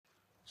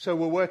So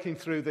we're working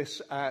through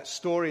this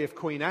story of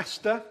Queen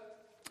Esther.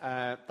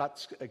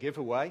 That's a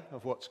giveaway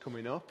of what's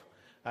coming up.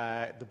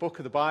 The book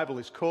of the Bible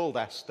is called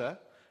Esther,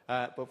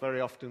 but very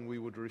often we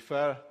would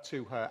refer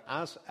to her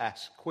as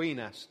Queen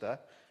Esther,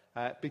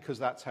 because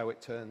that's how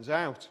it turns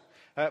out.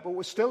 But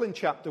we're still in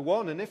chapter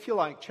 1, and if you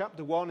like,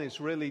 chapter 1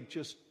 is really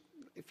just,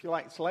 if you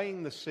like, it's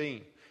laying the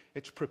scene.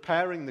 It's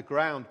preparing the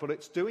ground, but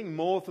it's doing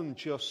more than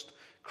just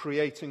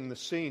creating the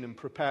scene and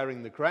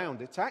preparing the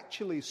ground. It's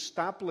actually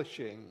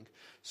establishing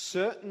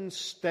certain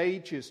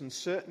stages and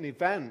certain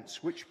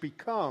events which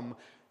become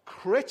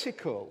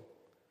critical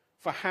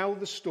for how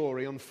the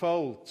story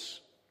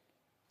unfolds.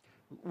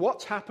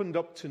 What's happened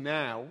up to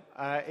now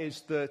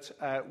is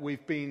that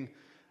we've been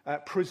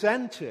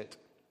presented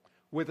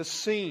with a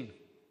scene.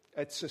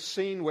 It's a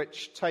scene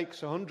which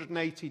takes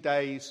 180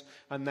 days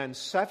and then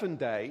 7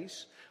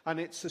 days, and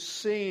it's a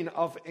scene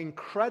of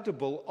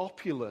incredible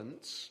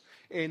opulence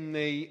in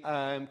the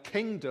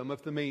kingdom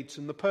of the Medes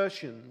and the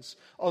Persians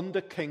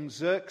under King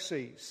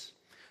Xerxes.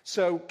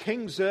 So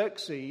King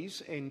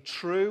Xerxes, in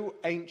true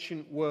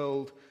ancient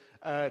world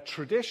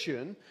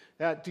tradition,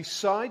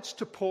 decides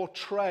to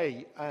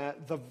portray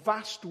the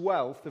vast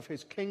wealth of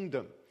his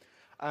kingdom.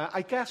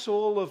 I guess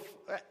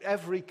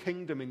every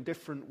kingdom in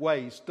different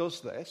ways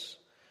does this.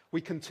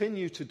 We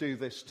continue to do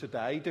this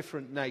today.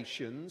 Different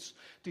nations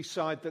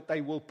decide that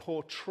they will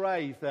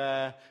portray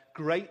their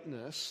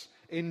greatness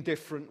in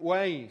different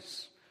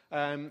ways.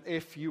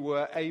 If you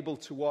were able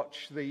to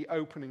watch the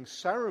opening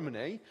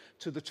ceremony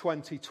to the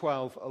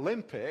 2012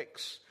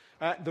 Olympics,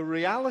 the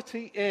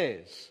reality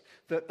is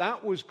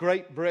that was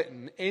Great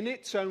Britain in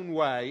its own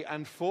way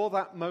and for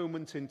that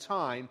moment in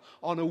time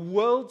on a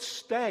world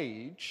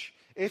stage,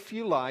 if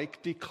you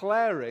like,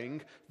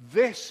 declaring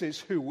this is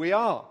who we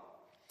are.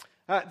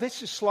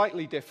 This is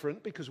slightly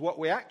different because what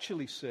we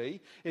actually see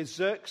is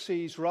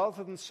Xerxes,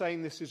 rather than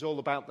saying this is all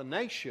about the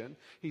nation,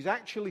 he's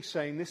actually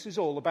saying this is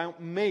all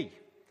about me.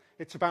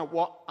 It's about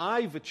what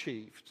I've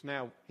achieved.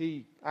 Now,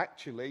 he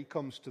actually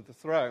comes to the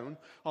throne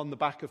on the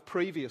back of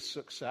previous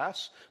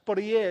success, but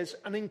he is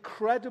an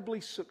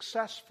incredibly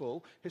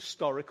successful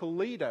historical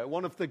leader,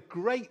 one of the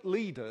great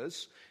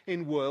leaders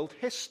in world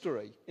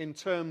history in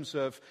terms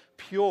of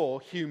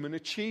pure human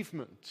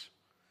achievement.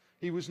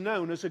 He was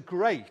known as a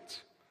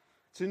great.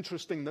 It's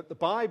interesting that the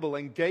Bible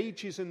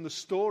engages in the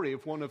story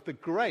of one of the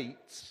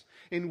greats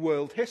in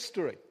world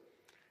history.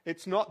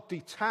 It's not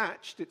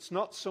detached, it's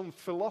not some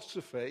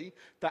philosophy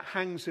that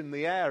hangs in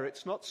the air,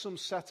 it's not some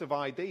set of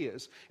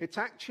ideas. It's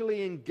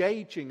actually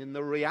engaging in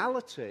the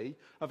reality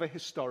of a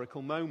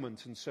historical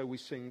moment. And so we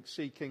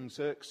see King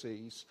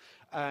Xerxes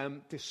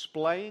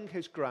displaying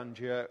his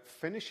grandeur,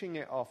 finishing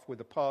it off with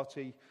a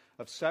party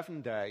of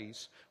 7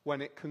 days,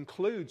 when it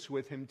concludes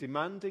with him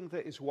demanding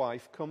that his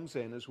wife comes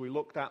in, as we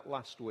looked at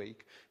last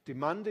week,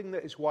 demanding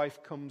that his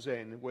wife comes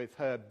in with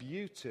her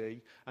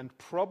beauty and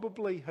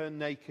probably her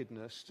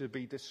nakedness to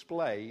be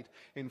displayed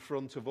in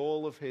front of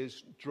all of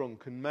his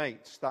drunken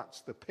mates.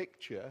 That's the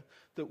picture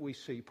that we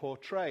see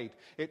portrayed.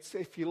 It's,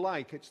 if you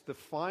like, it's the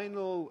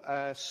final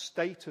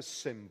status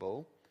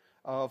symbol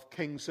of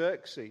King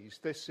Xerxes.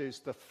 This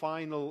is the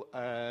final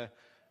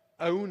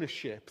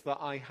ownership that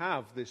I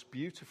have this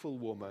beautiful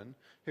woman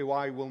who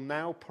I will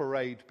now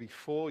parade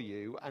before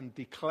you and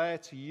declare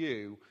to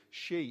you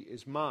she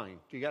is mine.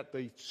 Do you get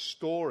the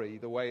story,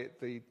 the way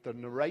the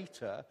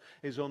narrator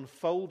is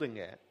unfolding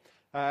it?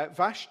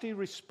 Vashti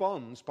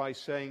responds by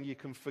saying, you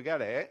can forget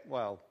it.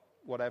 Well,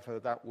 whatever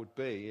that would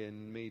be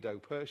in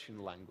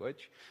Medo-Persian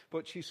language.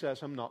 But she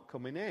says, I'm not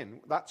coming in.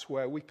 That's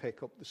where we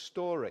pick up the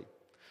story.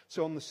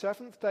 So on the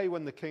 7th day,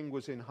 when the king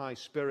was in high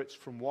spirits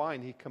from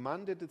wine, he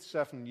commanded the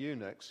 7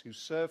 eunuchs who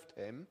served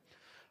him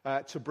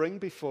to bring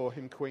before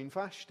him Queen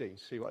Vashti.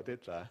 See what I did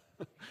there?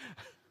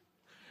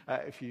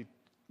 If you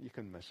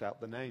can miss out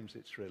the names,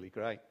 it's really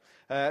great.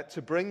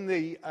 To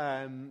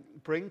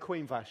bring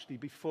Queen Vashti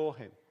before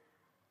him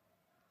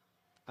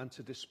and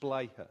to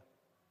display her.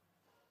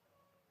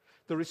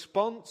 The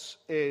response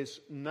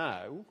is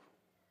no,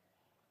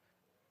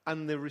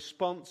 and the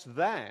response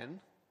then,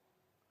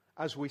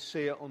 as we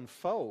see it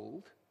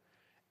unfold,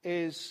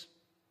 is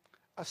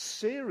a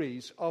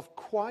series of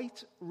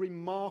quite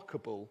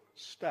remarkable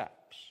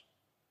steps.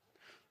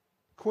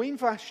 Queen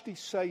Vashti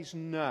says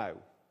no.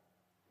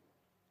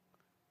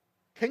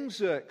 King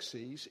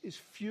Xerxes is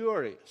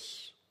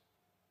furious,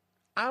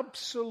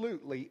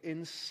 absolutely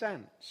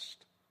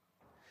incensed.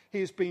 He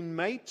has been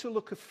made to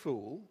look a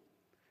fool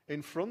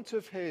in front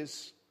of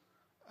his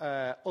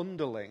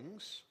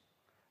underlings.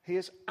 He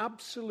is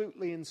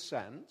absolutely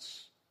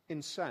incensed.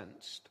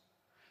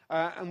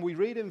 And we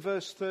read in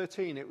verse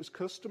 13, it was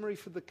customary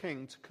for the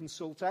king to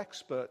consult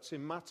experts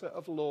in matter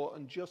of law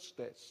and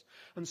justice.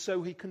 And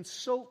so he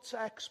consults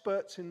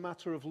experts in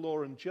matter of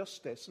law and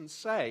justice and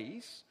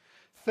says,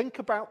 think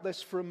about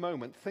this for a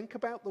moment. Think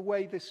about the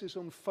way this is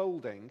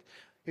unfolding.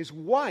 His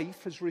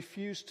wife has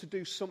refused to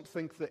do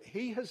something that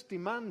he has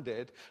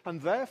demanded,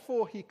 and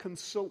therefore he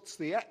consults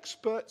the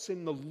experts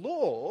in the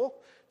law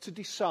to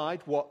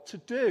decide what to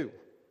do,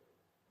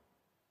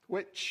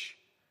 which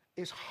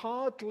is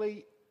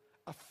hardly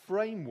a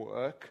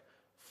framework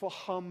for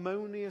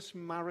harmonious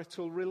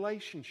marital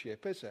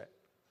relationship, is it?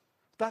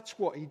 That's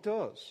what he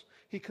does.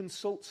 He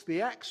consults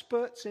the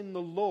experts in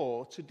the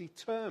law to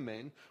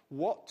determine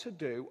what to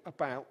do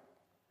about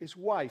his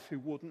wife who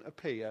wouldn't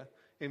appear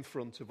in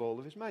front of all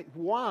of his mates.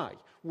 Why?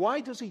 Why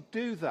does he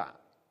do that?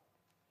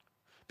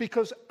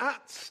 Because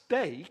at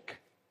stake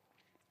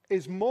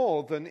is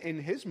more than in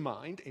his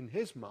mind,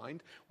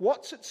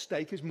 what's at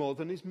stake is more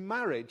than his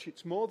marriage.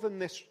 It's more than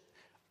this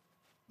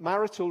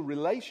marital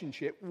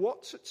relationship.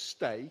 What's at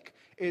stake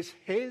is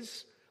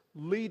his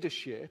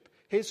leadership,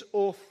 his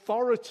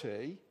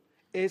authority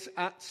is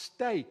at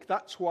stake.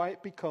 That's why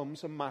it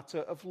becomes a matter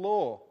of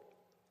law.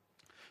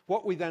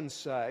 What we then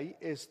say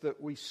is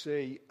that we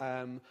see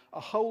a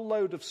whole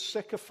load of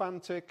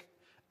sycophantic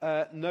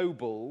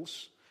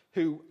nobles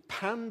who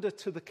pander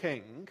to the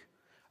king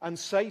and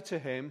say to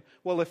him,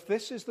 well, if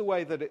this is the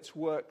way that it's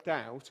worked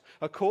out,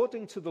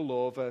 according to the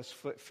law, verse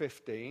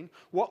 15,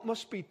 what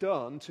must be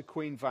done to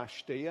Queen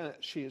Vashti?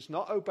 She has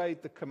not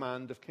obeyed the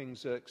command of King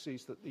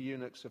Xerxes that the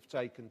eunuchs have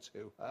taken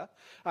to her.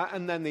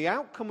 And then the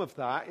outcome of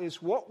that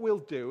is what we'll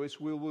do is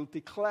we will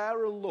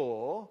declare a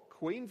law.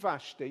 Queen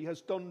Vashti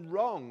has done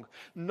wrong,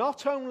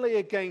 not only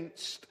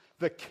against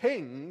the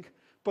king,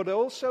 but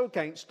also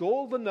against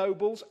all the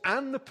nobles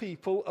and the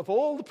people of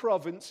all the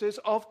provinces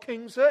of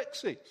King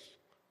Xerxes.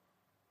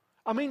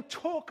 I mean,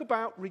 talk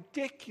about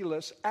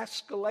ridiculous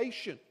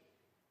escalation.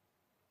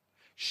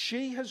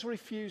 She has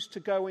refused to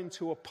go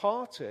into a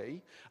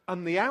party,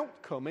 and the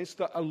outcome is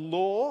that a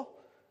law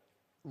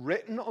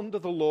written under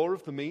the law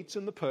of the Medes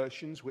and the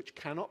Persians, which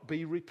cannot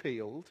be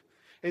repealed,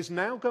 is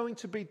now going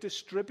to be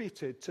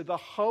distributed to the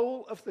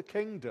whole of the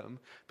kingdom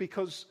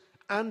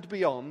and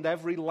beyond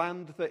every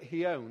land that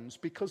he owns,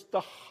 because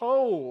the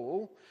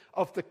whole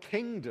of the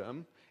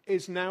kingdom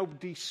is now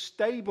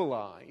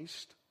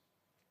destabilized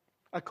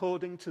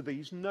according to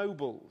these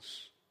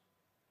nobles.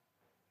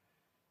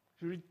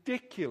 It's a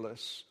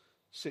ridiculous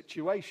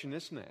situation,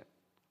 isn't it,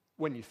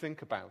 when you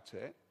think about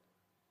it?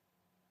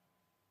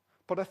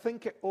 But I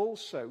think it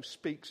also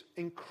speaks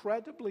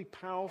incredibly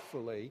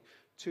powerfully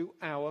to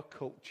our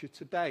culture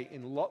today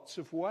in lots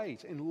of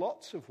ways.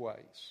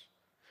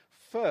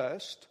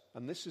 First,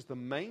 and this is the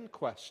main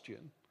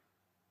question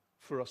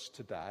for us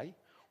today,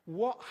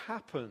 what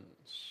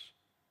happens?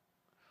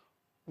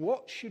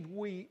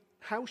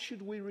 How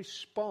should we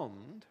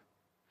respond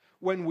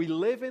when we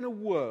live in a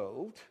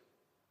world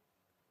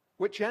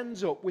which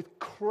ends up with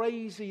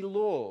crazy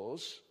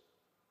laws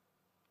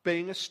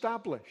being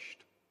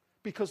established?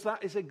 Because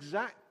that is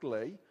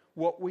exactly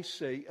what we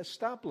see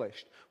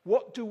established.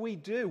 What do we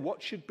do?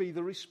 What should be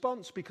the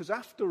response? Because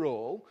after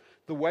all,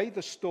 the way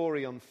the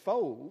story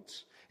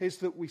unfolds is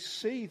that we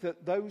see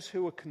that those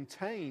who are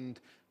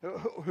contained,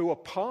 who are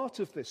part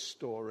of this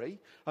story,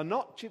 are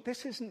not.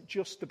 This isn't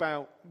just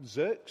about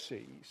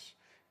Xerxes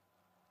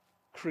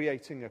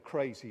creating a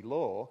crazy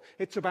law.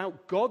 It's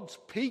about God's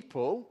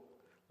people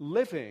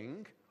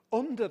living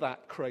under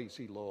that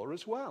crazy law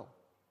as well.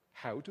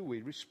 How do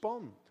we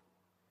respond?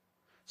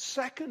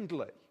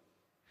 Secondly,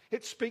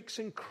 it speaks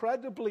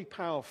incredibly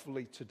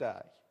powerfully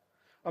today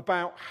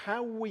about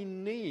how we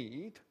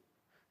need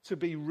to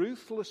be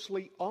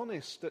ruthlessly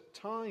honest at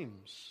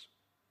times.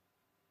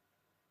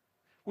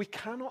 We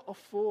cannot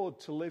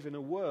afford to live in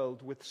a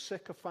world with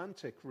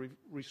sycophantic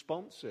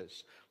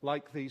responses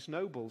like these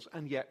nobles,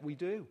 and yet we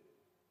do.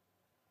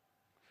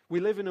 We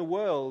live in a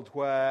world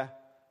where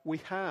we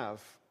have,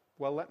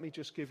 well, let me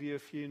just give you a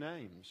few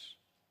names.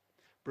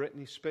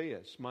 Britney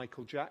Spears,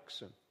 Michael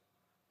Jackson,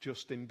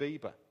 Justin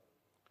Bieber.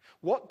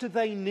 What do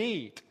they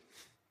need?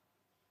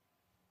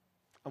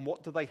 And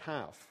what do they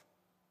have?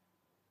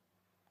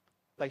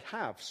 They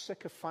have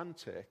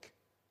sycophantic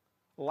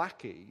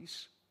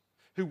lackeys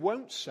who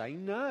won't say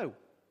no,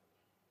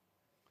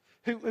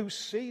 who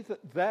see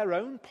that their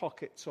own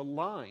pockets are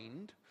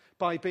lined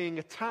by being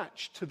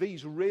attached to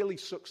these really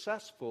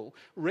successful,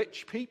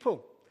 rich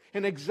people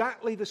in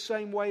exactly the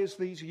same way as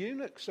these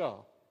eunuchs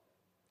are.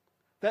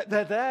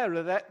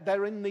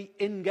 They're in the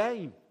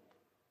in-game.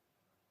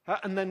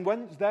 And then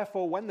when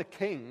the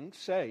king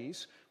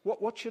says,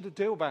 what should I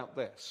do about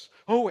this?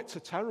 Oh, it's a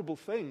terrible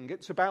thing.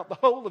 It's about the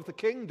whole of the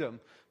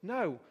kingdom.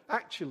 No,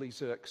 actually,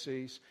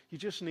 Xerxes, you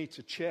just need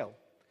to chill.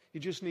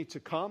 You just need to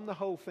calm the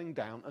whole thing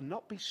down and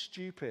not be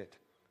stupid.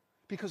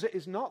 Because it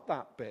is not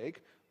that big,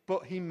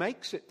 but he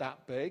makes it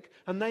that big,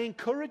 and they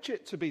encourage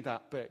it to be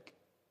that big.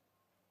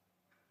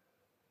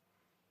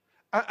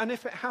 And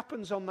if it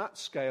happens on that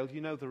scale,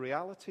 the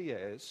reality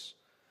is,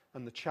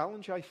 and the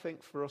challenge I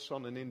think for us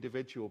on an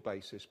individual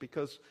basis,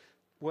 because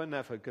we're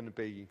never going to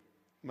be,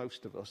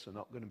 most of us are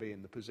not going to be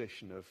in the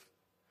position of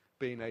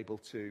being able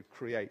to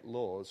create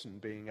laws and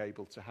being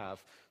able to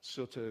have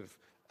sort of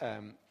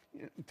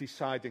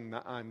deciding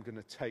that I'm going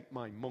to take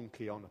my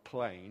monkey on a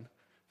plane.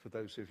 For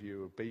those of you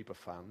who are Bieber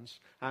fans,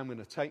 I'm going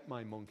to take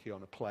my monkey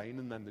on a plane,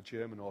 and then the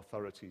German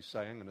authorities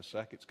say, hang on a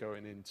sec, it's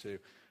going into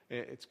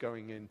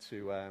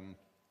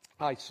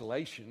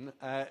isolation,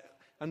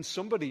 and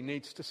somebody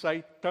needs to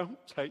say, don't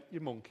take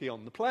your monkey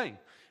on the plane.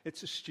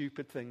 It's a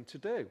stupid thing to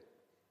do.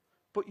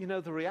 But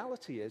the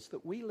reality is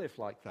that we live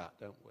like that,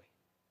 don't we?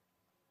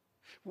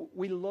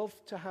 We love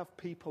to have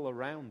people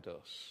around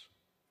us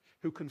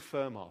who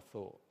confirm our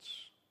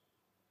thoughts,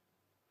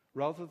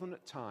 rather than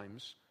at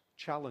times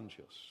challenge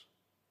us,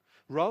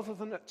 rather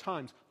than at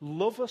times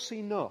love us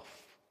enough,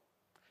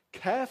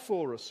 care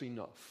for us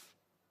enough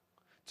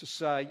to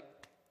say,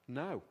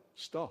 no,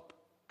 stop,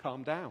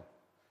 calm down,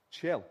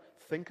 chill,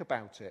 think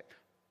about it,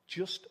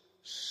 just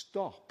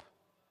stop.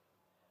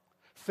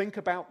 Think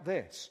about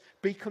this.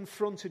 Be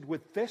confronted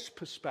with this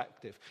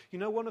perspective.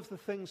 One of the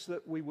things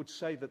that we would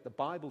say that the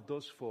Bible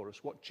does for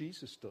us, what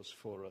Jesus does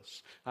for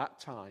us at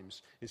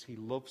times, is he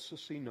loves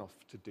us enough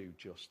to do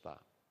just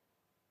that.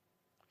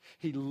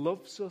 He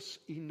loves us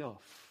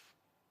enough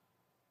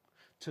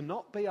to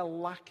not be a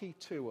lackey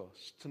to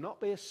us, to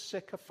not be a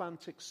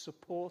sycophantic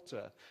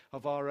supporter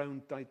of our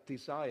own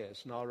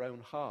desires and our own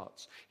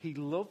hearts. He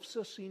loves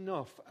us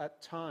enough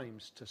at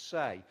times to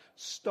say,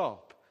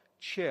 stop,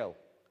 chill,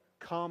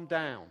 calm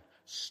down,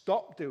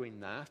 stop doing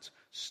that,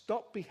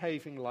 stop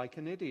behaving like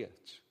an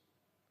idiot,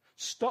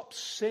 stop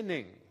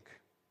sinning,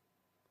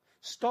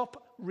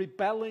 stop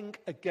rebelling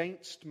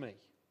against me.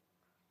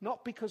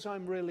 Not because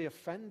I'm really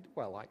offended,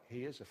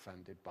 he is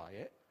offended by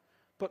it,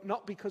 but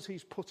not because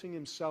he's putting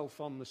himself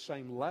on the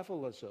same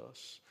level as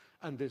us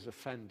and is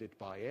offended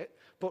by it,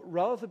 but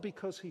rather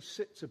because he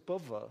sits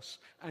above us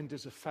and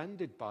is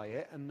offended by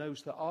it and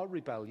knows that our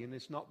rebellion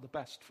is not the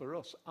best for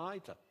us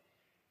either.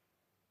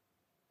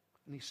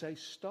 And he says,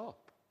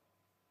 stop.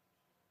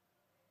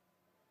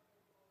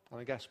 And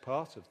I guess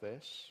part of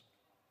this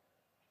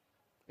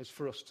is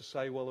for us to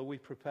say, well, are we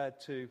prepared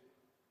to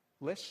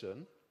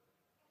listen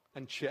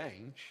and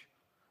change?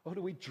 Or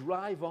do we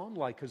drive on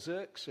like a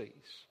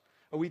Xerxes?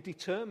 Are we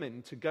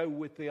determined to go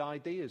with the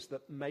ideas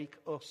that make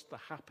us the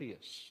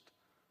happiest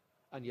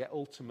and yet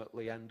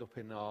ultimately end up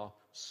in our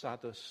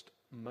saddest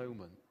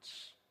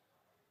moments?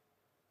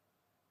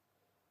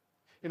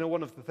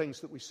 One of the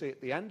things that we see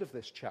at the end of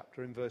this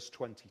chapter in verse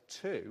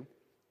 22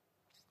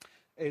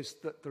 is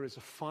that there is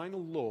a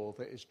final law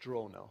that is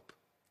drawn up,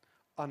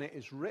 and it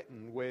is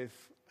written with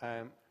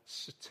from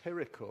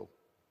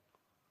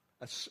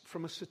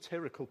a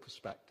satirical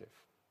perspective.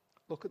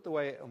 Look at the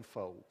way it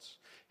unfolds.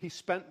 He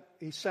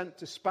sent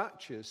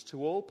dispatches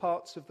to all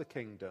parts of the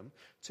kingdom,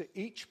 to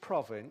each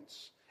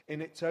province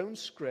in its own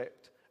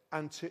script,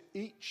 and to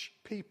each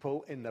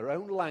people in their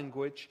own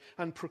language,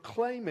 and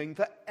proclaiming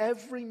that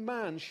every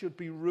man should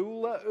be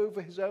ruler over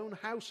his own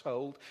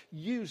household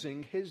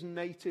using his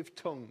native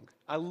tongue.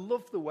 I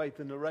love the way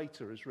the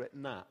narrator has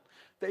written that.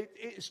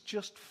 It's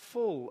just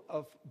full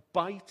of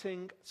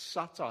biting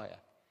satire.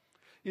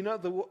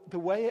 The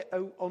way it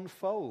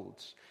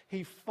unfolds,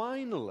 he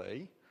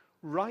finally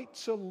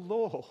writes a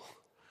law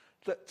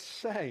that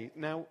say,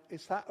 now,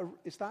 is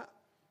that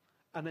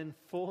an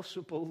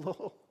enforceable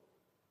law?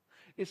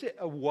 Is it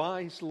a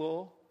wise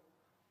law?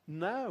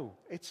 No,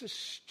 it's a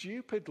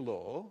stupid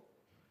law.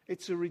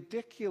 It's a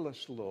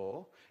ridiculous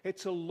law.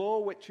 It's a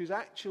law which is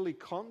actually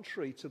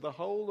contrary to the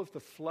whole of the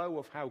flow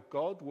of how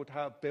God would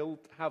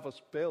have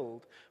us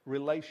build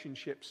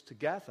relationships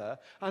together.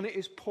 And it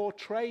is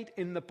portrayed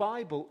in the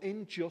Bible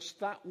in just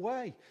that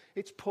way.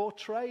 It's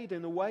portrayed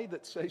in a way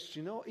that says, do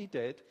you know what he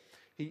did?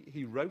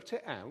 He wrote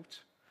it out,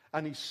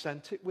 and he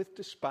sent it with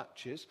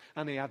dispatches,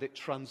 and he had it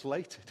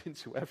translated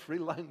into every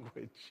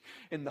language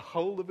in the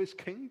whole of his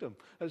kingdom,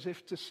 as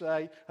if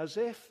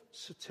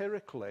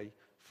satirically,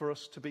 for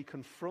us to be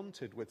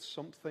confronted with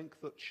something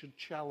that should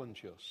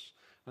challenge us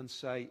and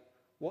say,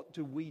 what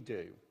do we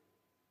do?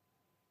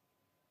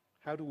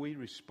 How do we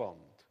respond?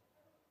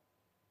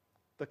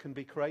 There can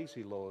be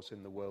crazy laws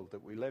in the world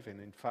that we live in.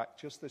 In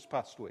fact, just this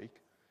past week,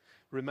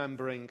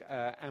 remembering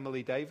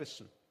Emily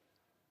Davison,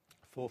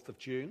 4th of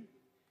June,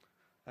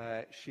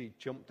 she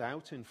jumped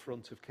out in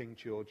front of King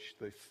George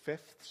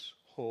V's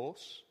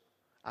horse,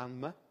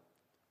 Anma,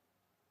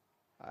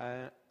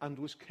 and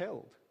was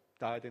killed.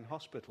 Died in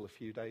hospital a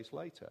few days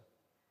later.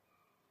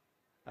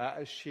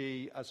 As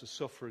she, as a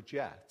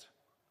suffragette,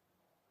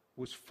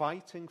 was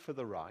fighting for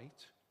the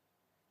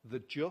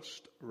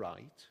just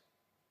right,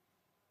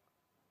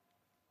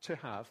 to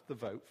have the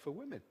vote for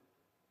women.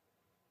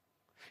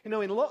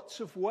 In lots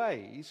of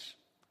ways,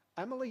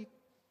 Emily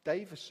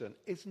Davison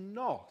is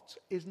not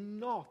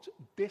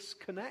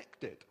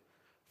disconnected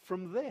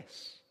from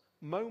this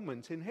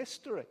moment in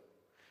history.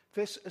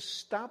 This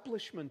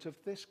establishment of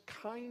this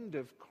kind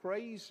of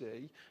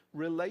crazy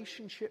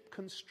relationship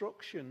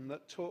construction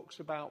that talks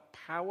about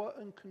power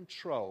and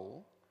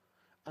control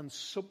and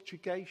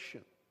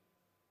subjugation.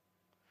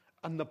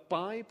 And the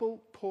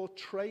Bible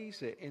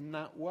portrays it in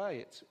that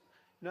way.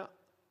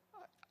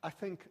 I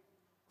think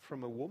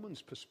from a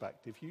woman's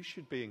perspective, you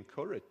should be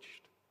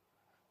encouraged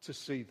to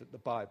see that the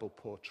Bible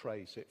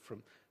portrays it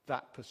from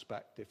that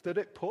perspective, that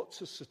it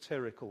puts a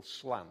satirical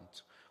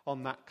slant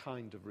on that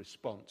kind of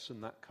response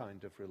and that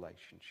kind of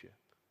relationship.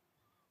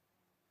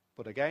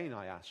 But again,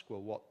 I ask,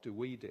 well, what do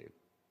we do?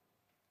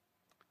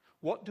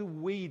 What do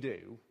we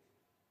do?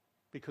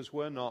 Because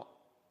we're not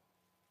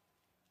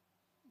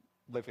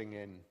living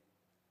in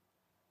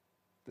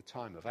the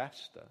time of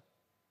Esther.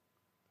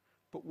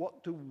 But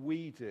what do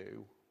we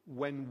do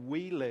when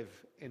we live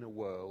in a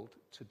world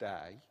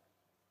today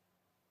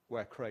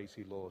where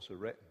crazy laws are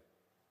written?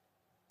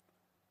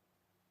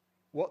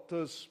 What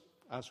does,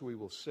 as we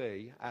will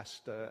see,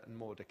 Esther and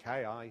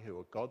Mordecai, who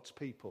are God's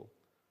people,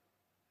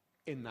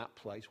 in that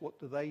place, what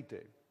do they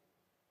do?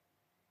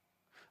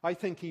 I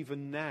think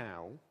even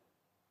now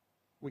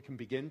we can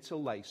begin to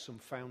lay some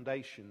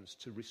foundations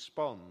to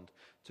respond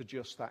to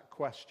just that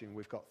question.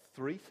 We've got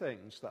three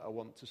things that I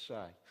want to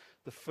say.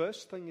 The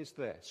first thing is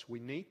this: we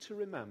need to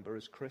remember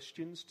as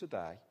Christians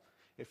today,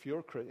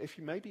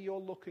 maybe you're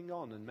looking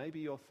on and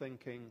maybe you're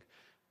thinking,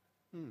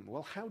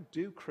 well, how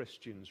do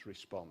Christians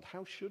respond?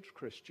 How should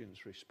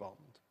Christians respond?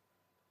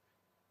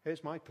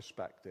 Here's my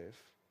perspective.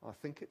 I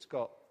think it's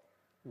got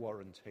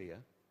warrant here.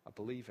 I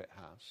believe it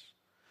has.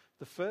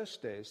 The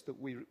first is that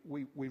we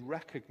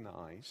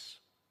recognize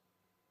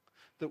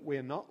that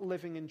we're not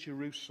living in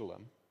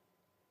Jerusalem,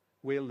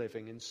 we're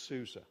living in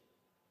Susa.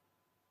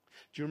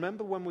 Do you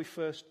remember when we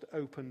first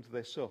opened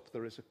this up?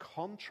 There is a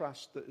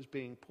contrast that is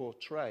being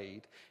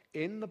portrayed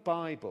in the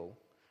Bible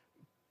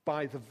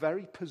by the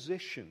very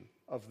position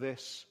of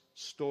this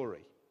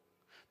story.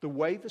 The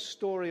way the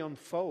story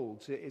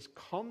unfolds, it is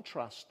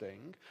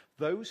contrasting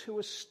those who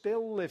are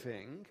still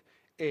living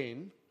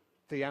in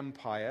the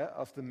empire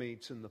of the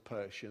Medes and the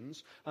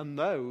Persians, and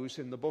those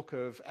in the book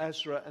of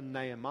Ezra and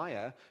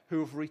Nehemiah who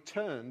have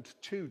returned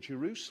to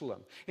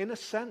Jerusalem. In a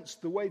sense,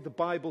 the way the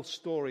Bible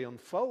story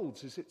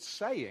unfolds is it's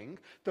saying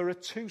there are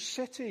two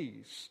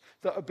cities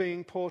that are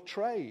being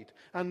portrayed,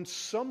 and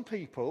some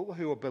people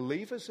who are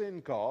believers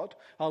in God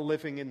are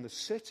living in the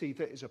city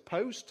that is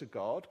opposed to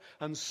God,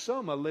 and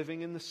some are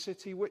living in the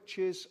city which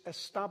is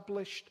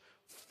established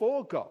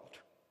for God,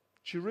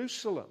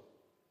 Jerusalem.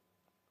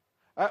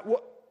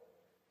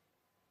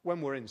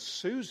 When we're in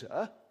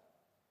Susa,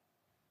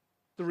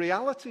 the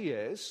reality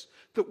is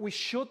that we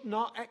should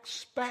not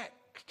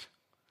expect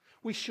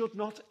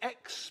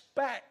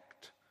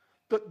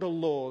that the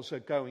laws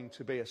are going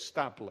to be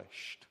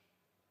established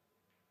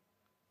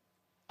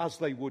as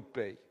they would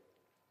be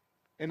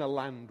in a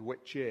land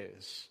which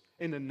is,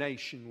 in a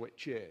nation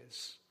which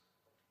is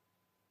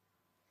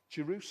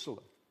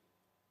Jerusalem.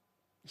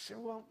 You say,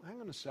 well, hang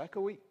on a sec,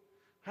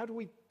 how do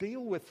we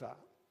deal with that?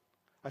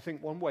 I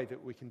think one way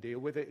that we can deal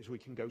with it is we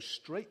can go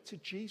straight to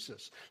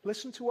Jesus.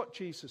 Listen to what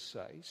Jesus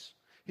says.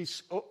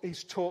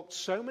 He's talked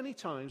so many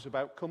times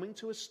about coming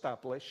to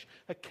establish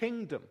a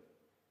kingdom.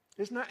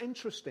 Isn't that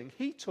interesting?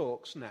 He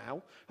talks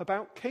now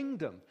about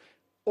kingdom.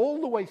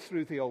 All the way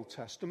through the Old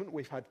Testament,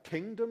 we've had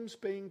kingdoms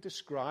being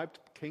described,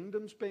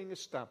 kingdoms being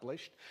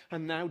established,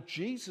 and now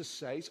Jesus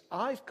says,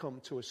 I've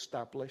come to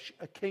establish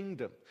a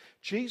kingdom.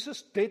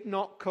 Jesus did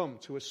not come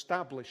to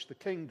establish the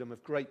kingdom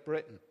of Great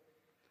Britain.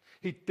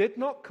 He did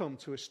not come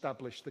to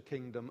establish the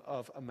kingdom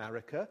of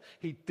America.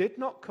 He did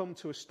not come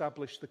to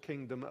establish the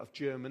kingdom of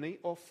Germany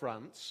or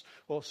France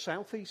or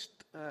South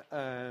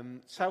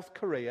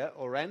Korea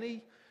or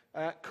any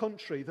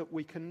country that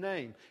we can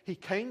name. He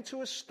came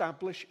to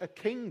establish a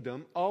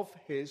kingdom of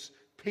his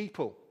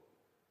people.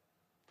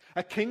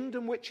 A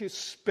kingdom which is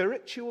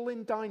spiritual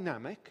in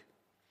dynamic,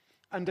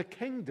 and a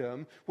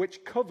kingdom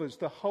which covers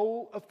the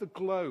whole of the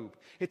globe.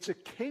 It's a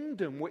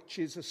kingdom which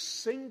is a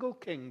single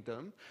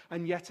kingdom,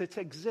 and yet it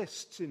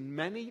exists in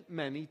many,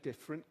 many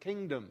different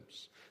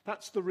kingdoms.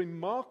 That's the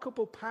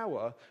remarkable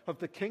power of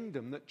the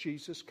kingdom that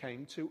Jesus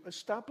came to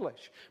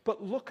establish.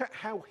 But look at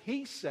how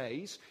he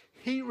says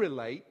he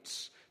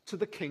relates to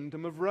the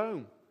kingdom of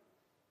Rome.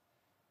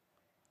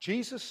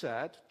 Jesus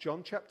said,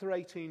 John chapter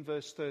 18,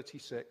 verse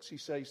 36, he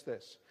says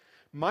this,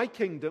 "My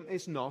kingdom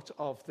is not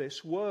of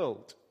this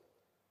world."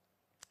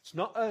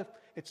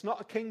 It's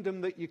not a kingdom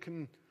that you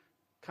can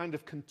kind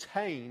of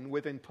contain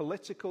within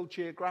political,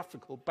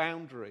 geographical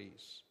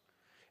boundaries.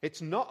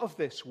 It's not of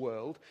this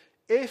world.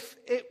 If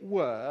it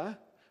were,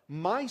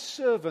 my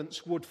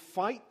servants would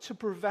fight to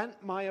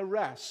prevent my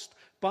arrest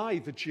by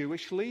the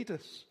Jewish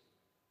leaders.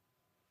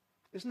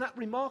 Isn't that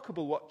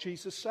remarkable what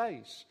Jesus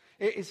says?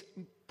 It is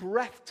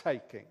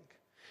breathtaking.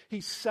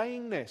 He's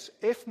saying this: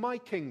 if my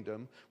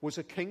kingdom was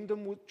a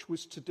kingdom which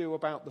was to do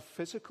about the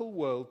physical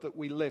world that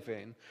we live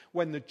in,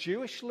 when the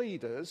Jewish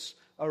leaders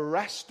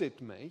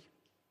arrested me,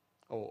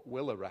 or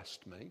will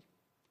arrest me,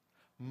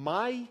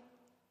 my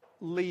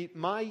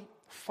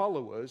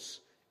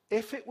followers,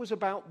 if it was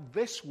about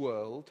this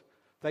world,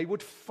 they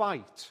would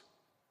fight.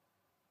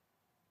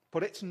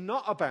 But it's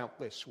not about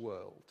this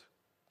world,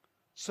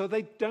 so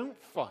they don't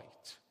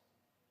fight.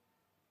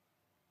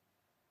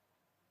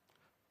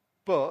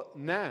 But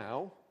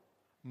now,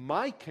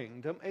 my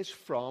kingdom is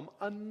from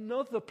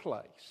another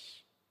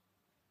place.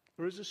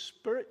 There is a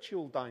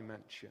spiritual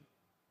dimension.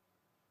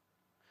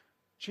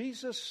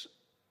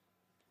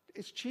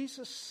 Is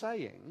Jesus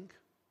saying,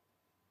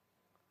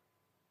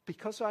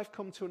 because I've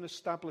come to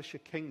establish a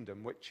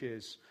kingdom which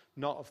is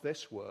not of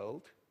this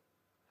world,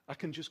 I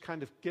can just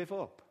kind of give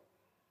up?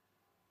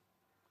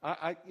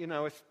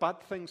 If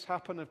bad things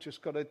happen, I've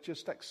just got to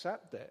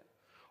accept it.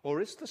 Or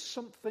is there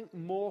something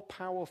more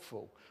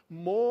powerful,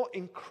 more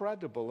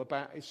incredible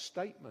about his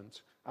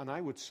statement? And I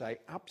would say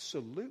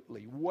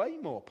absolutely, way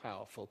more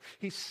powerful.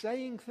 He's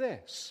saying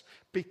this: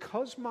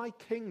 because my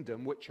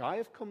kingdom, which I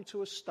have come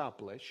to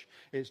establish,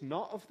 is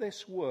not of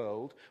this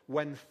world,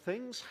 when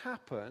things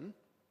happen,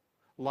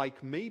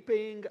 like me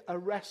being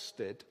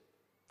arrested,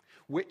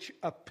 which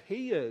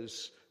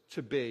appears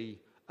to be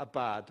a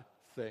bad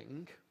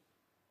thing,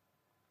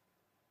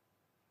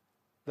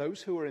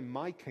 those who are in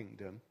my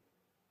kingdom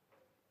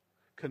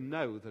can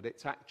know that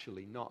it's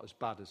actually not as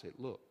bad as it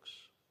looks.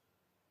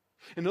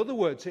 In other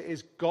words, it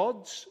is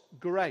God's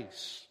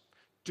grace.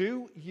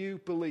 Do you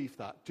believe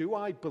that? Do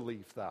I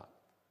believe that?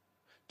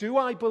 Do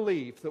I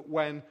believe that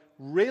when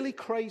really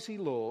crazy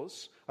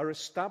laws are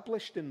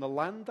established in the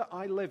land that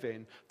I live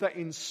in, that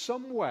in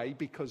some way,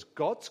 because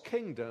God's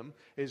kingdom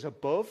is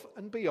above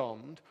and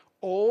beyond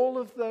all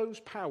of those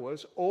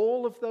powers,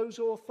 all of those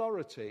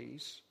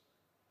authorities,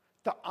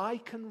 that I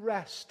can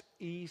rest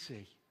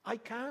easy? I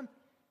can.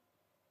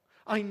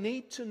 I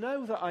need to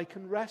know that I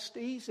can rest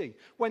easy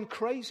when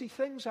crazy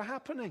things are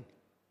happening,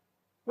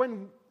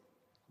 when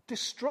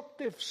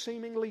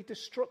seemingly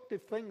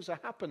destructive things are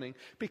happening,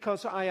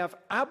 because I have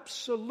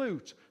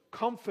absolute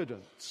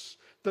confidence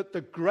that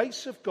the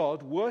grace of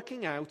God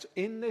working out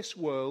in this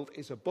world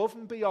is above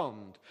and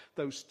beyond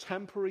those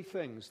temporary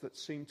things that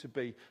seem to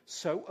be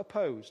so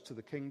opposed to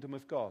the kingdom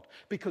of God.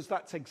 Because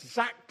that's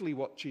exactly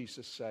what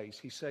Jesus says.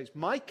 He says,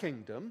 my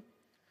kingdom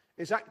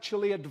is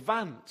actually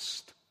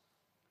advanced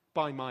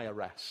by my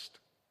arrest.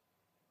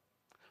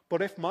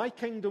 But if my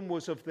kingdom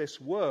was of this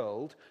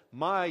world,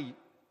 my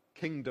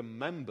kingdom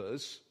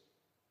members,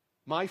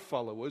 my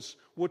followers,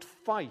 would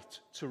fight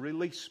to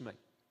release me.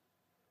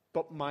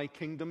 But my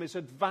kingdom is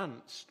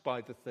advanced by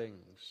the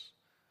things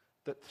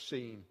that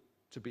seem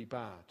to be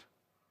bad.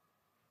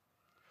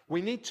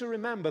 We need to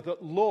remember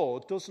that law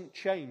doesn't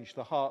change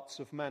the hearts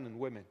of men and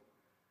women.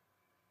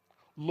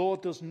 Law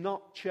does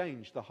not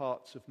change the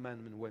hearts of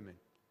men and women.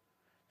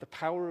 The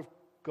power of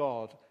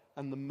God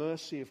and the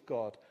mercy of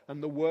God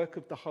and the work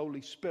of the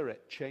Holy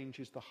Spirit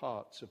changes the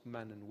hearts of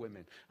men and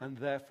women. And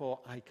therefore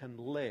I can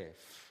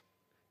live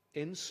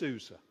in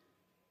Susa.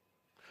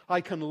 I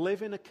can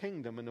live in a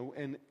kingdom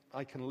and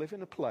I can live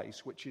in a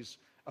place which is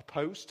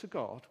opposed to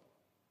God,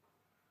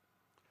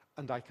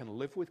 and I can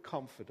live with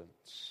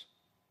confidence,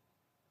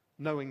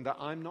 knowing that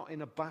I'm not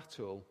in a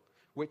battle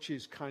which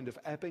is kind of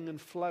ebbing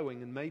and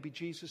flowing, and maybe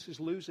Jesus is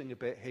losing a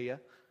bit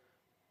here,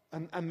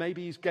 and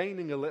maybe he's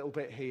gaining a little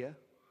bit here.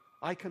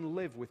 I can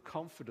live with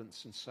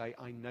confidence and say,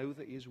 I know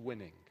that he is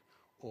winning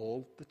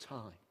all the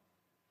time,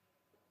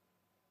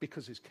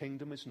 because his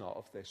kingdom is not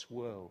of this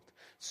world.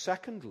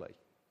 Secondly,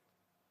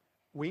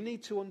 we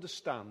need to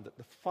understand that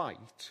the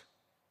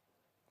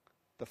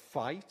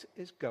fight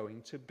is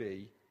going to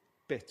be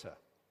bitter.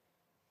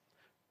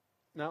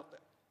 Now,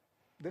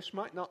 this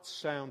might not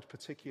sound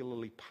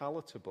particularly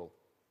palatable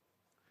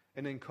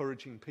in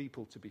encouraging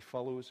people to be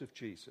followers of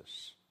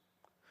Jesus,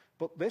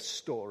 but this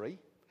story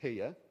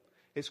here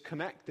is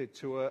connected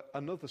to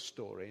another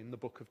story in the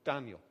book of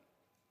Daniel,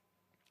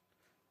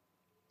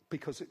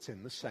 because it's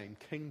in the same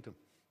kingdom.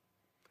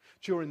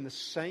 During the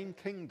same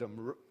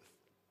kingdom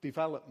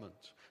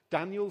development,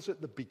 Daniel's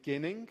at the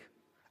beginning,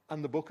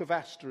 and the book of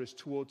Esther is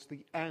towards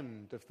the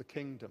end of the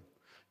kingdom.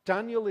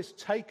 Daniel is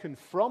taken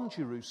from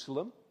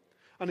Jerusalem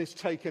and is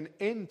taken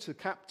into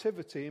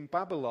captivity in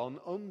Babylon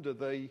under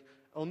the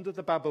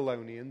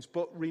Babylonians,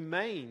 but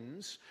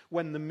remains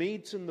when the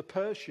Medes and the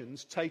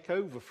Persians take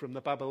over from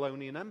the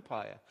Babylonian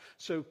Empire.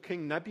 So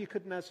King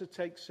Nebuchadnezzar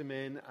takes him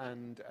in,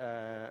 and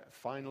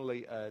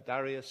finally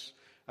Darius,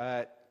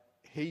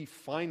 he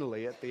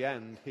finally at the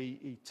end,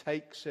 he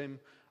takes him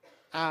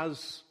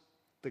as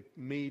the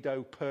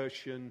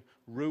Medo-Persian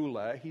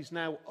ruler. He's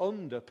now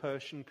under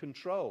Persian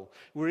control.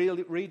 We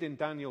read in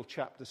Daniel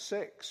chapter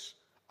 6,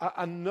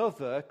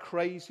 another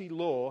crazy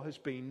law has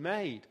been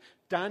made.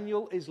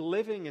 Daniel is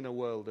living in a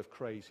world of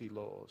crazy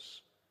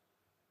laws.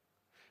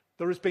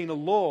 There has been a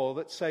law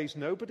that says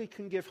nobody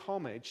can give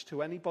homage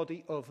to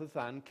anybody other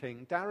than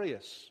King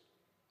Darius.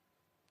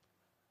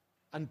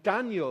 And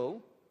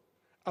Daniel,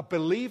 a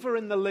believer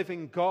in the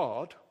living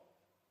God,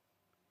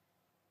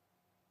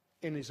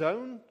 in his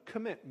own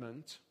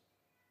commitment,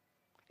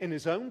 in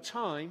his own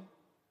time,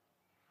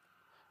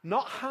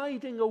 not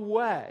hiding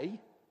away,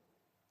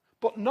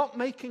 but not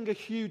making a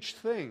huge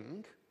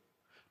thing,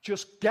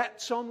 just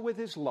gets on with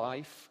his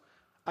life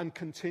and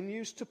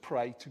continues to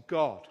pray to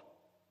God.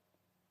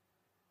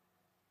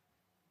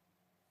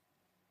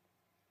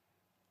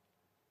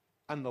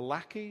 And the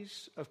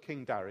lackeys of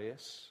King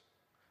Darius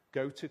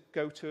go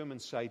to him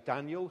and say,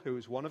 Daniel, who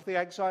is one of the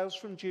exiles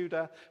from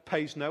Judah,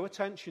 pays no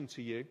attention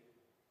to you,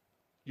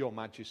 Your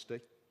Majesty.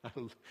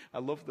 I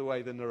love the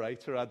way the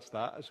narrator adds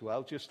that as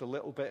well, just a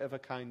little bit of a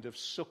kind of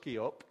sucky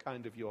up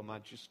kind of Your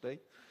Majesty.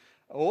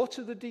 Or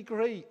to the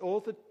decree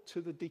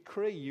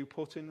you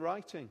put in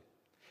writing.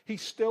 He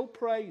still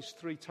prays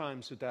 3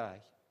 times a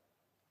day.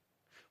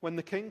 When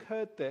the king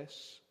heard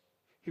this,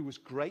 he was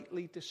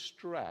greatly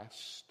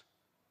distressed,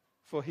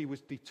 for he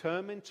was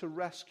determined to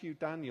rescue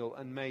Daniel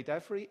and made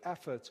every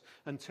effort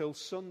until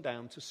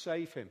sundown to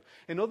save him.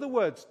 In other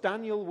words,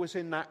 Daniel was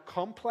in that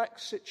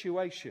complex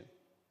situation.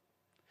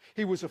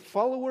 He was a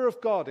follower of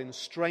God in a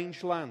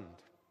strange land.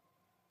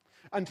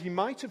 And he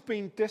might have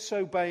been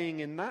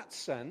disobeying in that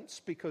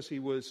sense because he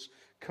was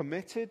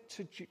committed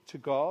to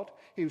God.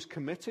 He was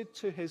committed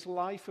to his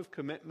life of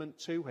commitment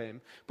to him.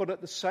 But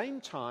at the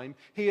same time,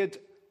 he had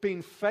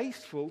been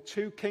faithful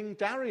to King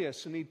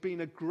Darius, and he'd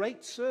been a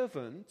great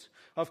servant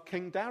of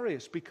King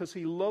Darius because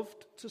he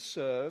loved to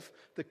serve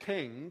the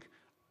king,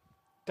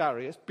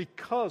 Darius,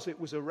 because it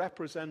was a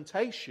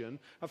representation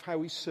of how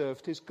he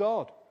served his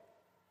God.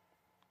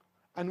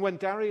 And when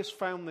Darius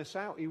found this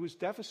out, he was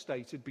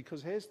devastated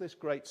because here's this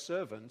great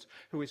servant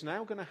who is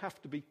now going to have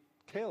to be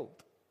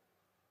killed.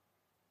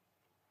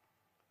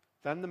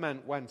 Then the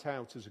men went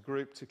out as a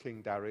group to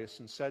King Darius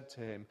and said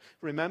to him,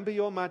 "Remember,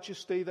 your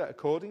majesty, that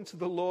according to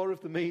the law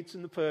of the Medes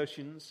and the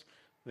Persians,"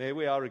 there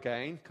we are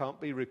again, can't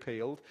be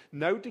repealed,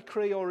 "no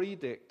decree or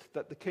edict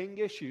that the king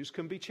issues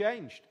can be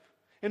changed."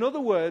 In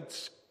other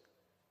words,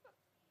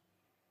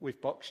 we've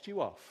boxed you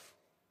off.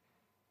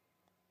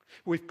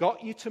 We've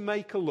got you to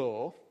make a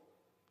law,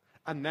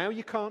 and now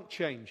you can't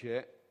change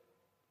it,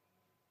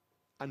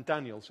 and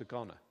Daniel's a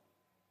goner.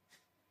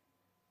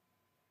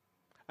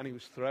 And he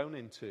was thrown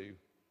into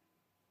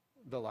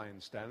the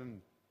lion's den,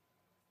 and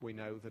we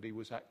know that he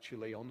was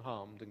actually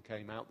unharmed and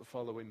came out the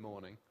following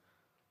morning.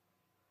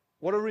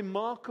 What a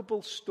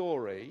remarkable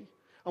story,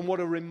 and what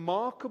a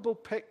remarkable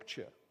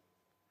picture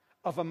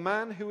of a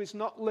man who is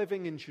not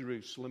living in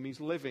Jerusalem, he's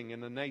living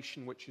in a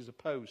nation which is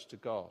opposed to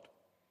God.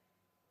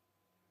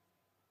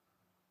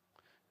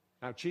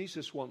 Now,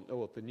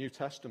 the New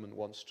Testament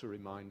wants to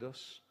remind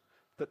us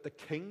that the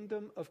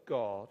kingdom of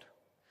God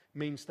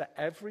means that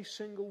every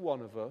single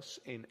one of us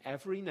in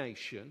every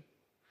nation,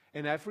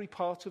 in every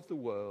part of the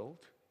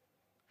world,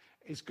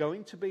 is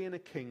going to be in a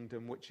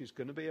kingdom which is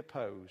going to be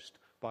opposed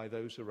by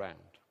those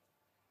around.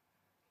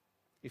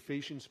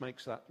 Ephesians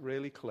makes that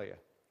really clear.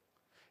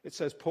 It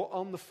says, "Put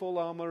on the full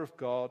armor of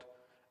God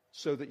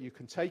so that you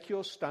can take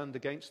your stand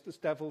against the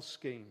devil's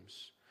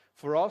schemes.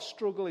 For our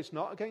struggle is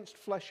not against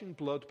flesh and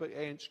blood, but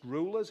against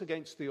rulers,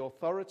 against the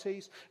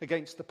authorities,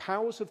 against the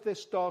powers of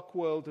this dark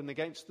world, and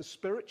against the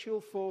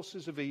spiritual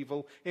forces of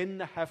evil in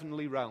the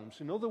heavenly realms."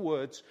 In other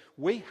words,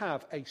 we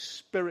have a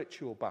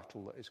spiritual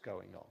battle that is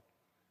going on.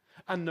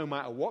 And no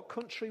matter what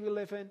country we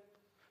live in,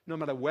 no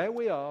matter where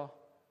we are,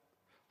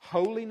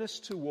 holiness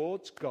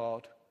towards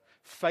God,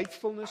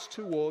 faithfulness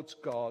towards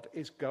God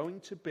is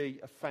going to be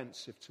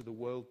offensive to the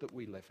world that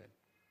we live in.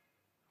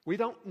 We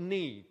don't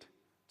need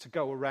to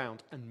go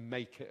around and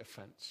make it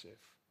offensive.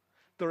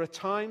 There are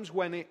times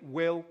when it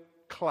will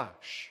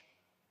clash.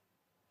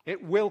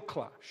 It will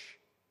clash.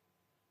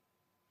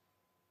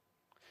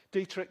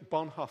 Dietrich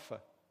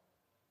Bonhoeffer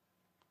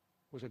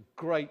was a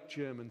great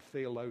German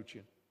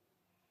theologian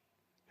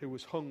who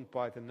was hung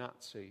by the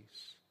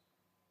Nazis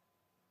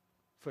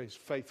for his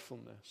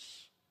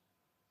faithfulness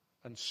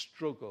and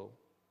struggle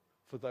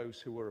for those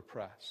who were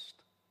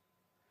oppressed.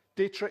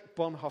 Dietrich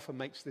Bonhoeffer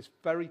makes this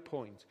very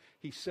point.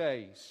 He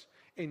says,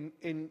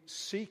 in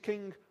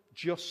seeking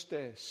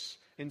justice,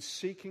 in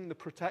seeking the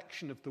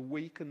protection of the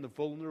weak and the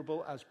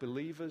vulnerable as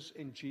believers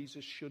in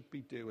Jesus should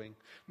be doing,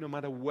 no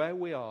matter where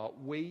we are,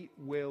 we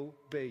will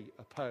be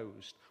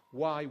opposed.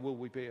 Why will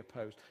we be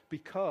opposed?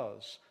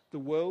 Because the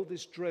world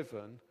is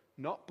driven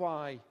not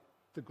by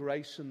the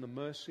grace and the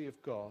mercy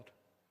of God,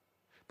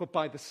 but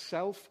by the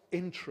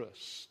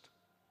self-interest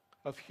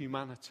of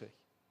humanity.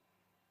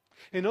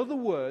 In other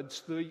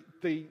words,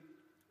 the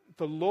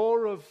law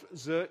of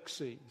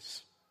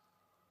Xerxes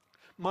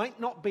might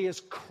not be as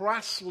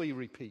crassly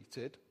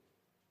repeated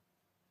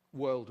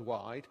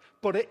worldwide,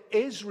 but it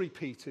is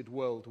repeated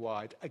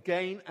worldwide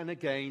again and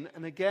again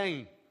and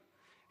again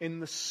in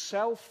the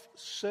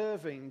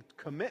self-serving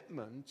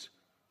commitment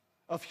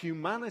of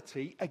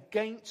humanity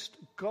against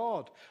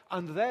God.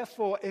 And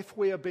therefore, if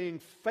we are being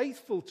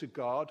faithful to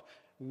God,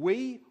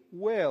 we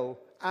will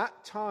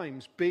at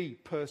times be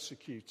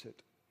persecuted.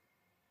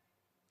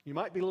 You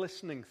might be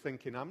listening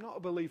thinking, "I'm not a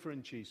believer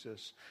in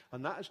Jesus,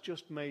 and that has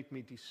just made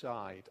me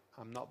decide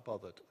I'm not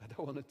bothered. I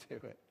don't want to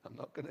do it. I'm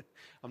not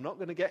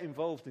going to get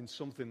involved in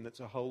something that's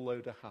a whole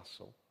load of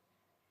hassle."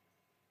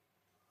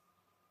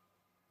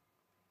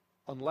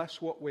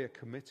 Unless what we are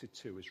committed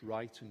to is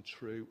right and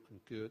true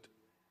and good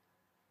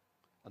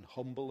and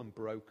humble and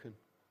broken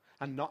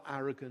and not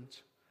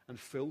arrogant and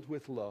filled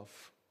with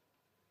love,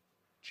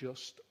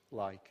 just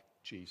like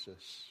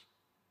Jesus.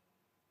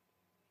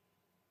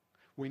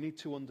 We need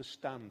to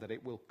understand that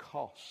it will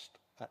cost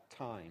at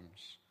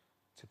times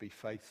to be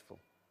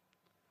faithful.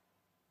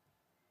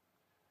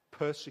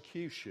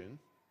 Persecution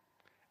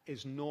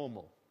is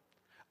normal,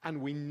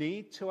 and we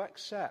need to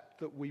accept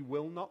that we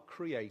will not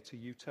create a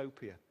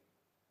utopia.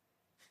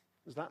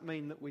 Does that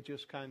mean that we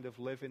just kind of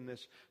live in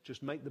this,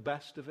 just make the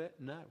best of it?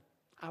 No,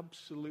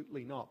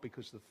 absolutely not,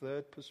 because the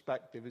third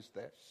perspective is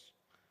this: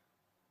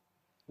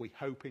 we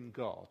hope in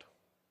God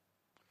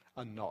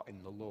and not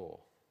in the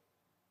law.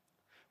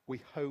 We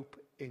hope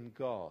in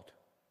God.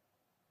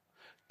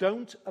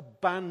 don't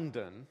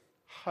abandon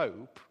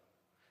hope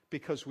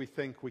because we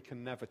think we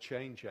can never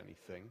change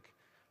anything.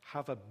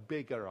 Have a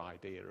bigger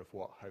idea of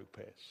what hope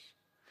is.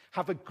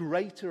 Have a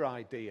greater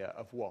idea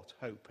of what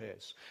hope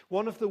is.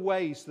 One of the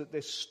ways that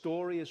this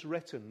story is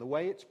written, the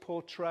way it's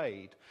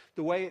portrayed,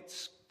 the way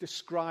it's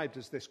described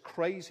as this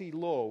crazy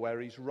law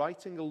where he's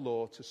writing a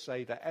law to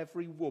say that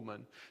every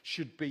woman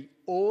should be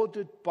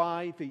ordered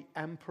by the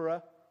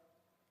emperor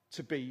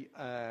to be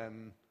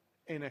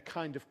in a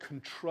kind of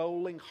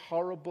controlling,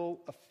 horrible,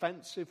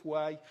 offensive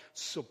way,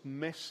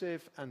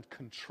 submissive and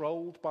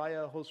controlled by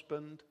her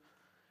husband.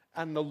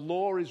 And the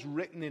law is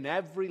written in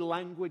every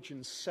language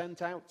and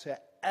sent out to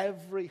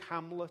every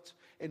hamlet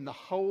in the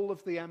whole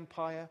of the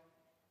empire.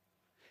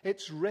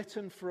 It's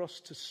written for us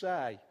to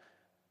say,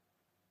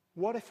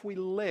 what if we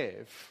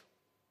live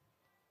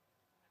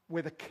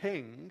with a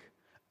king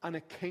and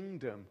a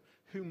kingdom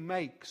who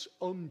makes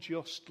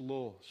unjust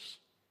laws?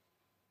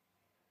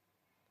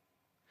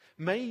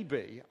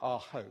 Maybe our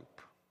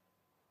hope,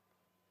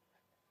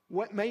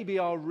 what maybe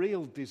our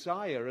real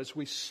desire as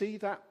we see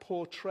that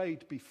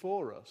portrayed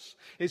before us,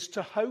 is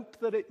to hope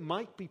that it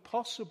might be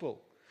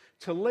possible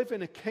to live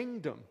in a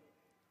kingdom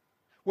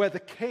where the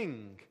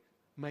king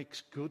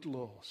makes good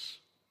laws.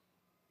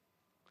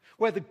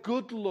 Where the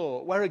good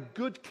law, where a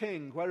good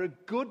king, where a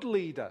good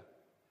leader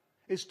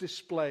is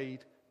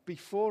displayed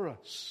before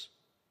us.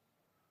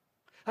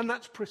 And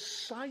that's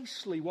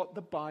precisely what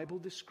the Bible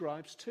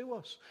describes to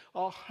us.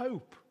 Our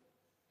hope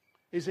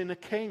is in a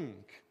king.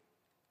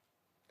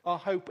 Our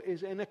hope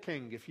is in a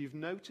king. If you've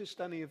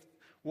noticed any of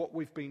what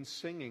we've been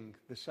singing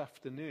this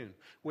afternoon,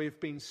 we've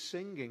been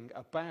singing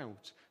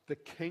about the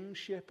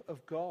kingship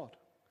of God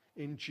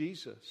in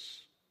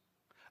Jesus.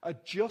 A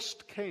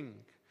just king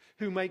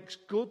who makes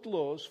good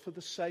laws for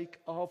the sake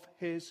of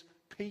his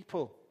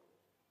people.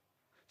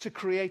 To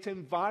create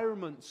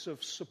environments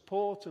of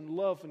support and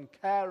love and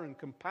care and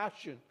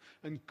compassion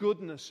and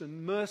goodness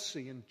and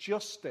mercy and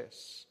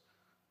justice.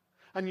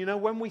 And you know,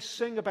 when we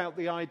sing about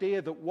the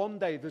idea that one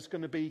day there's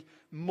going to be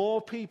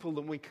more people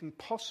than we can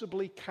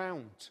possibly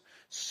count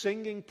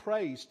singing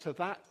praise to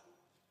that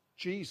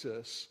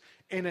Jesus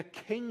in a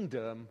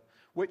kingdom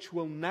which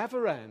will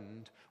never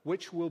end,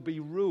 which will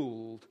be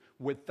ruled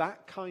with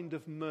that kind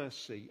of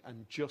mercy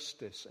and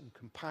justice and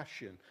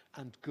compassion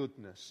and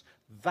goodness.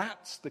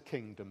 That's the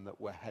kingdom that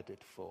we're headed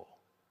for.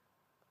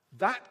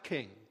 That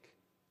king.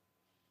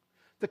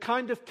 The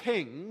kind of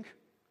king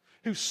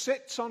who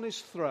sits on his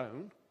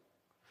throne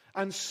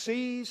and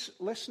sees,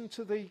 listen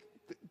to the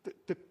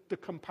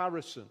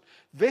comparison.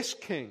 This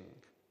king,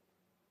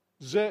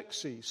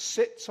 Xerxes,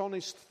 sits on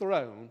his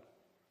throne,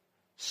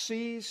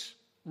 sees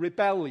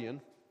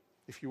rebellion,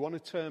 if you want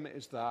to term it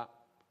as that.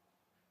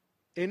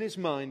 In his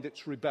mind,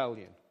 it's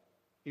rebellion.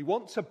 He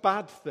wants a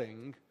bad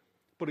thing,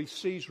 but he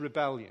sees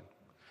rebellion.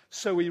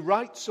 So he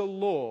writes a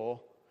law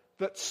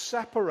that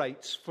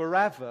separates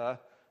forever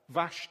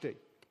Vashti.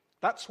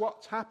 That's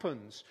what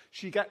happens.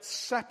 She gets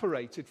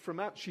separated from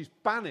out. She's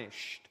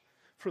banished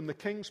from the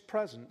king's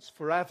presence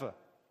forever.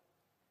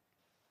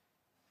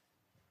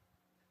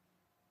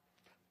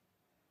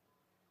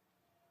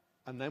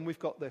 And then we've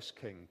got this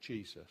king,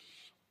 Jesus.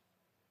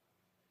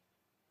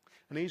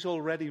 And he's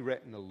already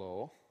written a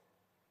law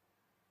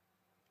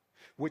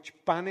which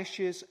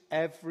banishes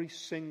every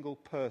single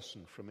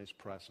person from his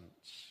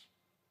presence.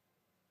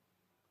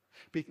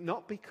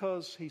 Not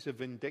because he's a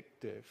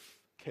vindictive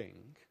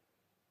king,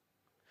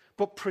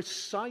 but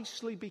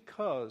precisely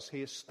because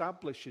he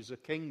establishes a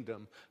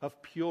kingdom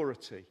of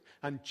purity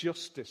and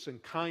justice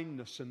and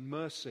kindness and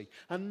mercy.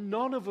 And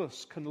none of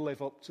us can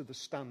live up to the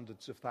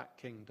standards of that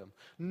kingdom.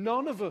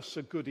 None of us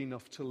are good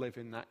enough to live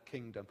in that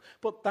kingdom.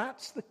 But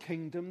that's the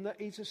kingdom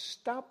that he's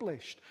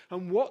established.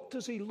 And what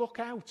does he look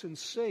out and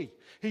see?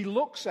 He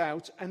looks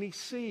out and he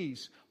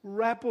sees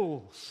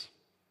rebels.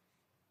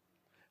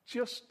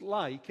 Just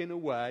like, in a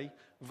way,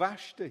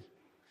 Vashti.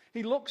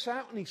 He looks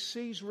out and he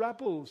sees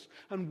rebels.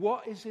 And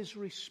what is his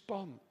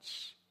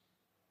response?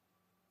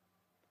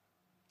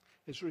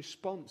 His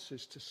response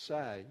is to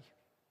say,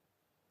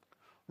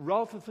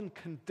 rather than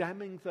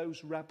condemning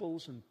those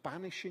rebels and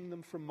banishing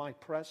them from my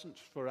presence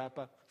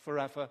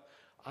forever,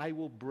 I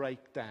will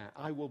break down.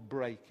 I will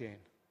break in.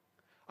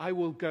 I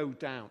will go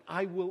down.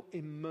 I will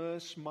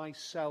immerse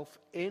myself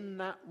in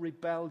that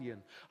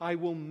rebellion. I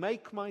will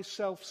make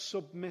myself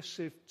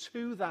submissive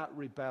to that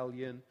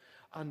rebellion,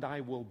 and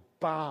I will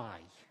buy.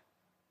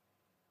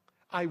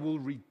 I will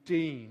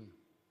redeem.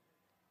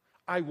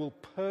 I will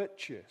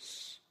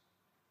purchase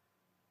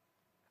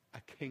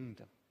a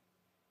kingdom.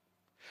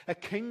 A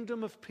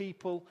kingdom of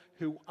people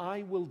who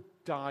I will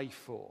die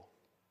for.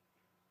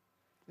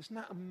 Isn't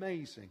that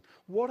amazing?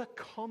 What a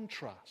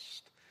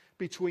contrast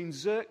between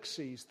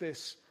Xerxes,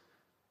 this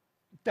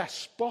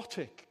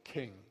despotic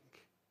king,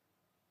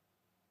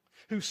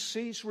 who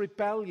sees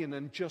rebellion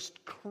and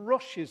just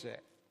crushes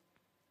it,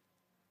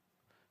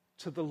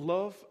 to the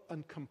love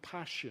and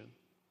compassion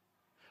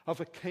of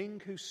a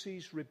king who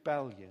sees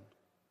rebellion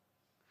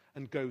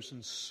and goes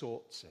and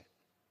sorts it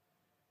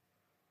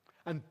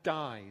and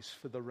dies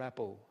for the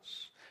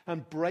rebels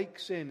and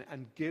breaks in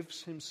and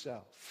gives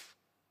himself.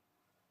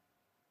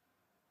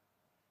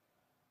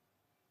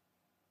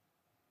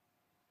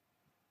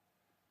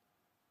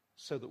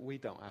 So that we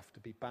don't have to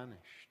be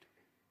banished.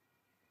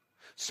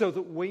 So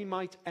that we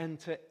might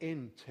enter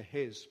into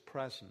his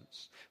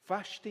presence.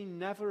 Vashti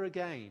never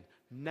again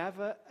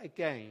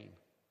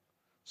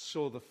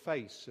saw the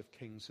face of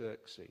King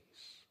Xerxes.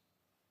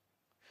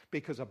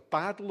 Because a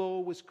bad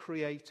law was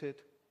created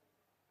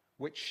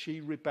which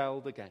she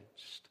rebelled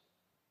against.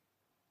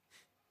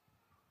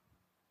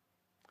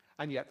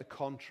 And yet the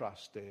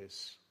contrast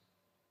is,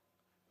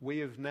 we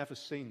have never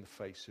seen the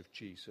face of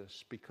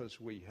Jesus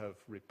because we have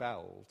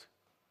rebelled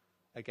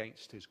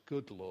against his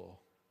good law,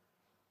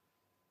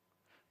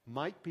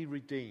 might be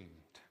redeemed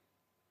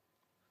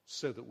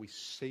so that we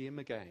see him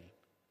again.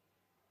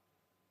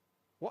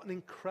 What an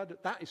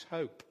incredible, that is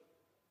hope.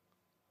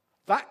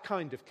 That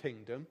kind of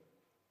kingdom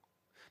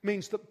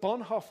means that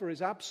Bonhoeffer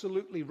is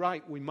absolutely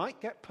right. We might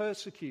get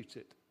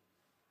persecuted.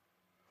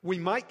 We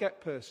might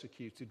get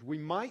persecuted. We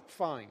might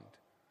find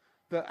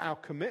that our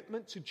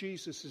commitment to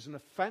Jesus is an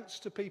offense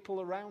to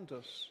people around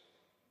us.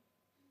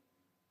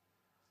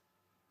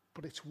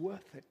 But it's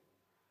worth it.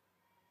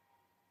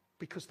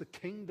 Because the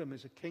kingdom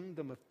is a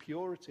kingdom of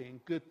purity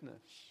and goodness.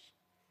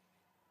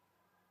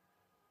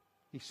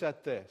 He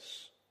said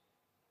this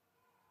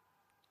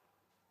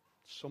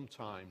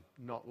sometime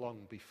not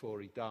long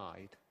before he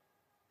died.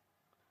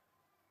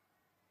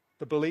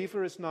 The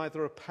believer is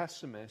neither a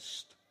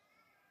pessimist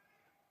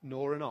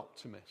nor an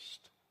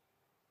optimist.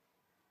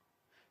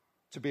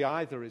 To be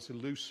either is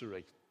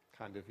illusory,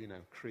 kind of,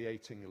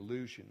 creating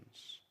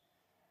illusions.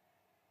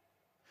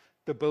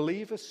 The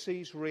believer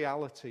sees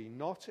reality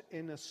not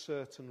in a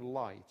certain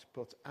light,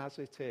 but as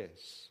it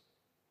is.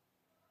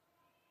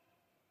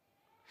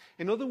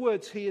 In other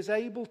words, he is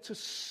able to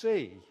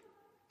see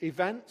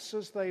events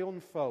as they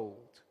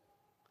unfold.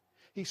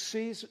 He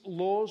sees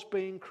laws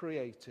being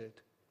created.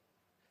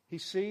 He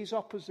sees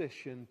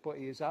opposition, but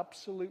he is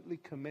absolutely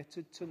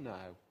committed to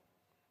know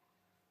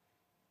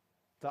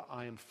that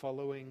I am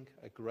following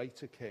a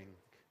greater king.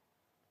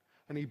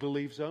 And he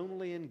believes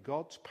only in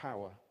God's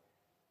power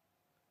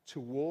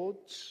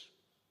towards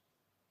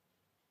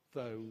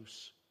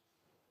those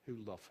who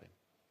love him.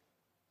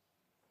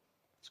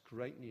 It's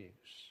great news.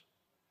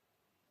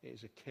 It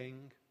is a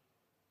king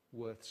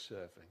worth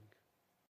serving.